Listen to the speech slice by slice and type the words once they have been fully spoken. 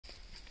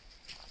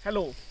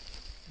Hello,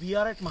 we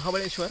are at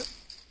Mahabaleshwar,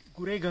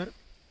 Gureghar.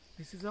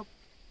 This is a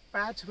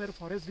patch where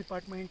forest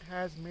department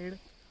has made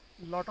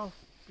a lot of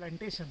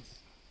plantations,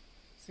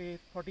 say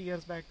 40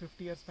 years back,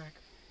 50 years back,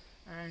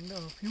 and a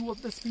few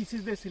of the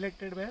species they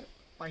selected were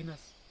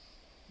pinus,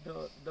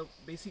 the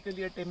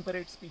basically a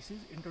temperate species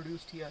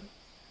introduced here.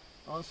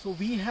 So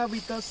we have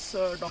with us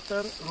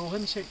Dr.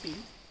 Rohan Shetti,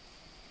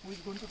 who is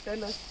going to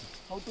tell us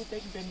how to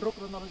take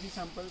dendrochronology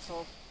samples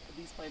of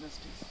these pinus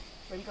trees.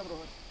 Welcome,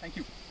 Rohan. Thank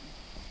you.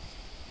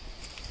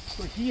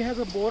 So he has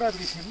a borer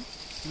with him.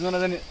 This is one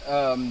as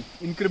an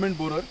increment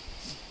borer.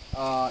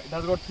 It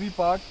has got three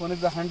parts. One is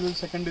the handle,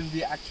 second is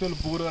the actual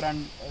borer,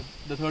 and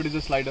the third is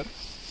a slider.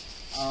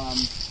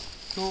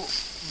 So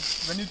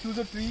when you choose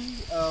a tree,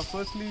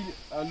 firstly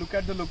look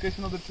at the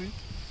location of the tree.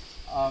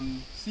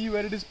 See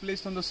where it is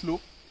placed on the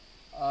slope.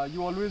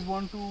 You always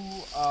want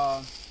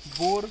to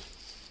bore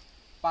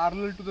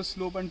parallel to the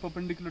slope and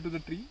perpendicular to the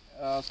tree,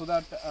 so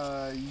that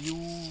you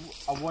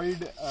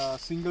avoid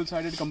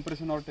single-sided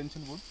compression or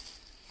tension wood.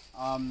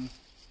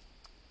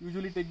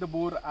 Usually take the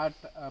bore at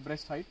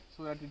breast height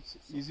so that it's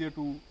easier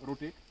to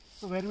rotate.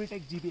 So where we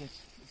take GBH?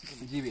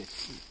 Basically.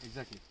 GBH,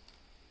 exactly.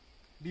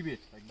 DBH,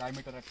 like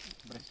diameter at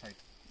breast height.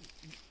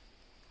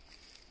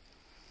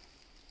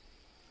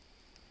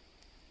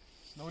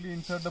 Slowly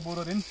insert the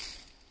borer in.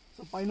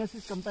 So pinus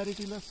is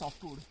comparatively a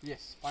softwood.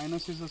 Yes,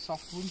 pinus is a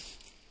softwood.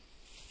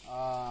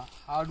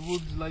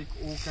 Hardwoods like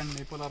oak and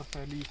maple are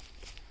fairly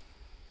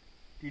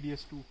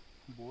tedious to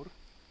bore.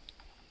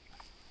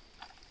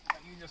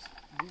 And you just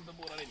move the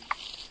borer in.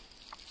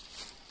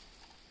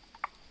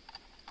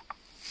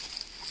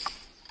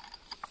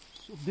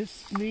 So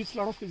this needs a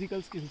lot of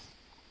physical skills.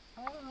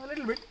 A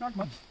little bit, not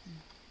much.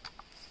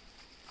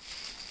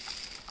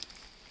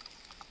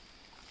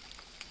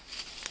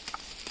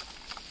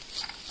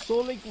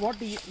 So like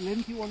what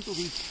length you want to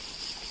reach?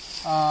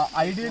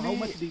 Ideally, how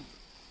much deep?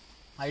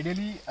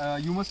 Ideally,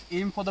 you must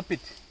aim for the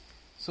pith,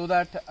 so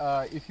that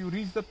if you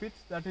reach the pith,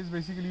 that is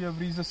basically you have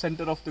reached the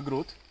center of the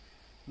growth.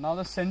 Now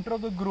the center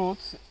of the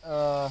growth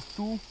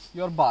to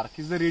your bark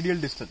is the radial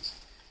distance.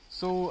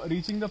 So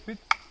reaching the pith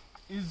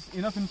is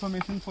enough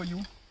information for you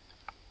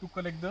to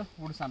collect the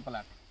wood sample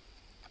at.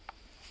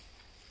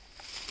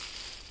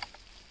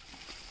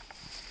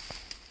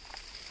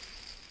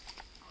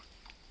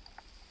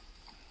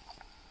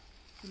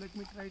 So let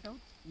me try it out.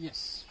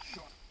 Yes,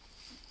 sure.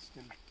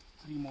 Still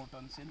 3 more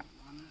turns in. 1,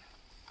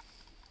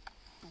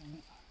 2,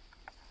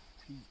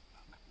 3,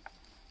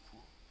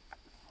 4,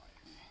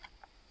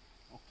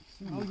 5.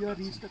 Okay. Now you have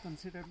reached a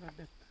considerable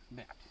depth.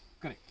 Depth,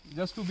 correct.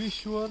 Just to be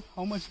sure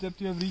how much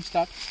depth you have reached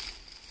at,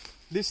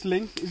 this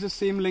length is the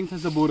same length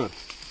as the borer.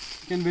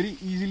 You can very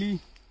easily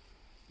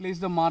place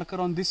the marker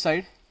on this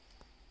side,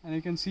 and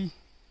you can see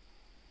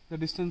the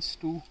distance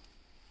to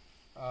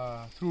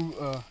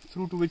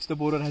through to which the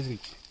borer has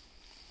reached.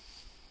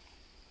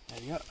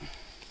 There you are.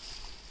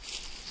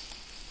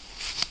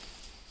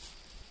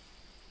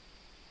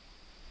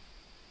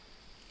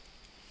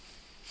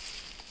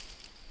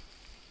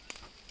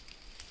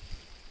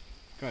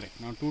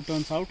 Correct. Now 2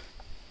 turns out,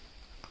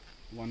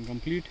 1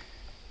 complete,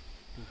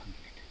 2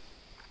 complete.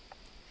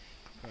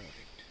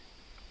 Correct.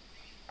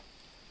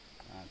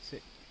 That's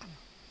it.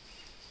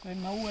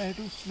 And now I have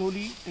to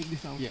slowly take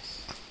this out.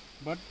 Yes,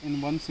 but in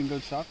one single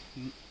shot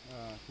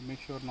to make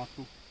sure not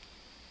to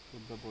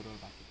put the borer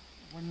back in.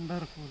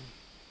 Wonderful.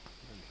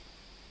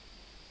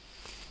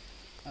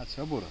 That's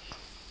your borer.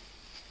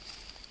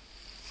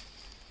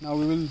 Now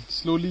we will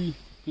slowly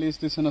place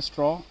this in a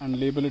straw and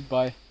label it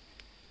by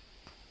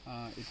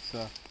its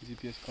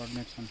GPS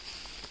coordinates. And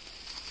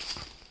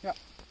yeah.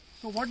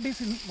 So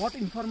what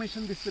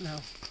information this will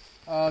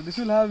have? This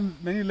will have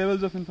many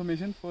levels of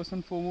information. First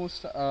and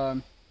foremost,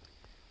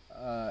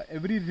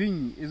 every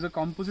ring is a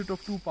composite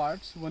of 2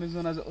 parts. One is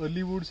known as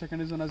early wood,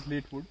 second is known as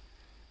late wood.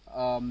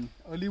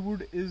 Early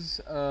wood is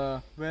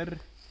where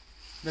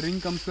the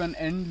ring comes to an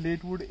end.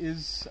 Late wood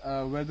is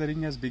where the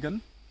ring has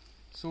begun.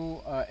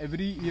 So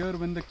every year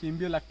when the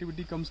cambial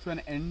activity comes to an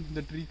end,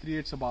 the tree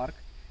creates a bark,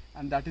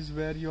 and that is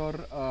where your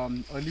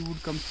early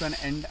wood comes to an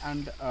end,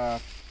 and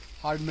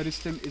hard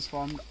meristem is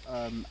formed.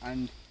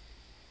 And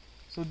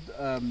so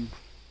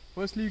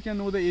firstly you can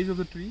know the age of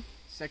the tree.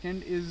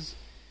 Second is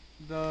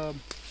the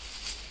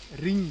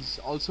rings,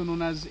 also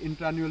known as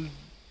intraannual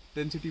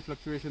density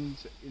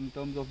fluctuations in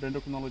terms of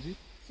dendrochronology.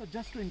 So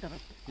just to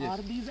interrupt, yes.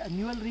 Are these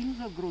annual rings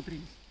or growth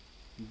rings?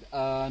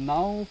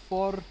 Now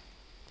for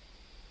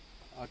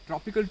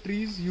tropical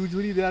trees,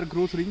 usually they are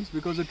growth rings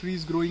because the tree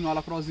is growing all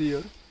across the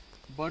year.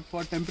 But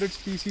for temperate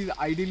species,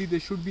 ideally they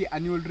should be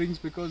annual rings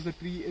because the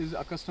tree is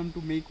accustomed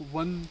to make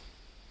 1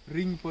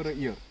 ring per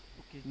year.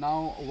 Okay.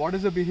 Now what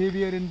is the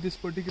behavior in this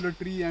particular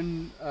tree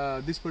and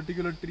this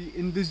particular tree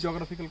in this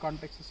geographical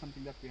context is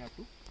something that we have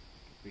to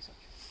research.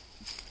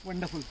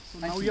 Wonderful. So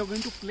now you are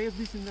going to place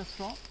this in the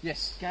straw.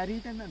 Yes. Carry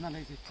it and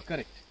analyze it.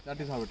 Correct. That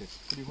is how it is.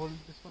 Could you hold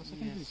this for a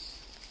second, Yes. please?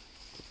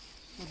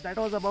 So that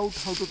was about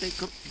how to take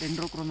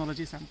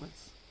dendrochronology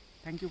samples.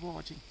 Thank you for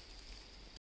watching.